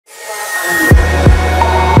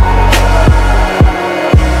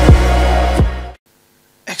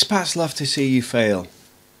Expats love to see you fail.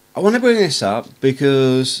 I want to bring this up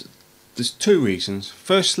because there's two reasons.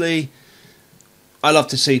 Firstly, I love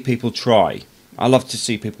to see people try. I love to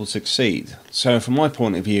see people succeed. So from my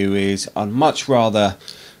point of view is I'd much rather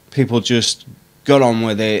people just got on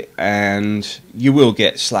with it, and you will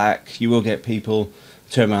get slack, you will get people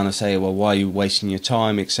turn around and say, well, why are you wasting your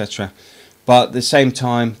time, etc. But at the same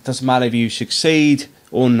time, it doesn't matter if you succeed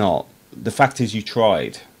or not. The fact is you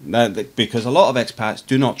tried. Because a lot of expats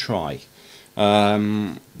do not try.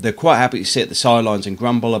 They're quite happy to sit at the sidelines and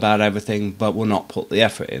grumble about everything, but will not put the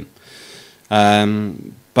effort in.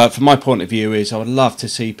 But from my point of view is I would love to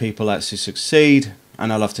see people actually succeed,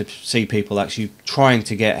 and I love to see people actually trying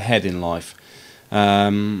to get ahead in life.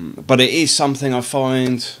 But it is something I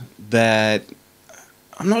find that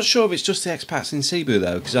I'm not sure if it's just the expats in Cebu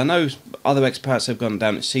though, because I know other expats have gone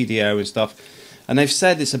down to CDO and stuff, and they've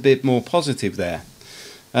said it's a bit more positive there.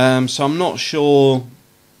 So I'm not sure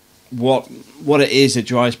what it is that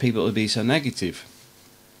drives people to be so negative.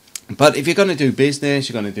 But if you're going to do business,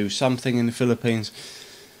 you're going to do something in the Philippines,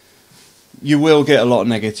 you will get a lot of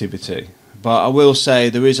negativity. But I will say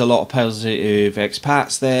there is a lot of positive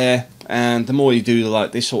expats there, and the more you do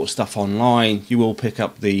like this sort of stuff online, you will pick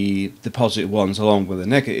up the positive ones along with the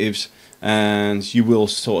negatives, and you will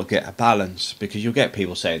sort of get a balance, because you'll get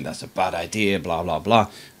people saying that's a bad idea, blah blah blah,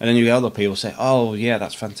 and then you get other people say, oh yeah,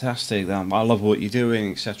 that's fantastic, I love what you're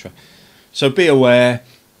doing, etc. So be aware,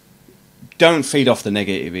 don't feed off the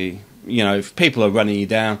negativity. You know, if people are running you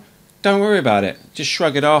down, don't worry about it, just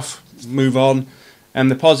shrug it off, move on. And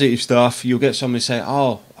the positive stuff, you'll get somebody say,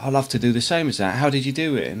 oh, I'd love to do the same as that, how did you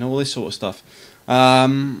do it, and all this sort of stuff.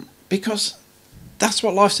 Because that's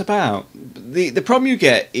what life's about. The problem you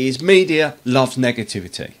get is media loves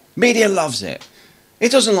negativity. Media loves it.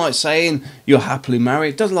 It doesn't like saying you're happily married.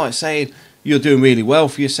 It doesn't like saying you're doing really well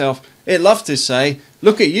for yourself. It loves to say,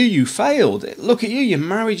 look at you, you failed. Look at you, your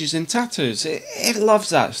marriage is in tatters. It loves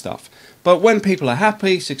that stuff. But when people are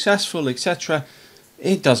happy, successful, etc.,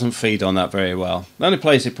 it doesn't feed on that very well. The only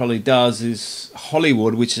place it probably does is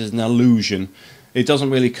Hollywood, which is an illusion. It doesn't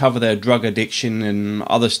really cover their drug addiction and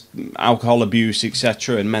other alcohol abuse,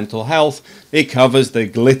 etc., and mental health. It covers the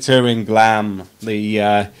glitter and glam,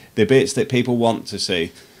 the bits that people want to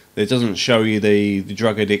see. It doesn't show you the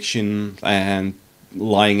drug addiction and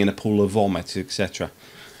lying in a pool of vomit, etc.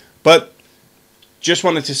 But just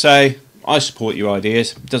wanted to say, I support your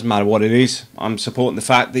ideas. It doesn't matter what it is. I'm supporting the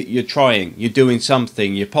fact that you're trying, you're doing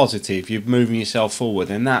something, you're positive, you're moving yourself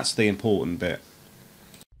forward, and that's the important bit.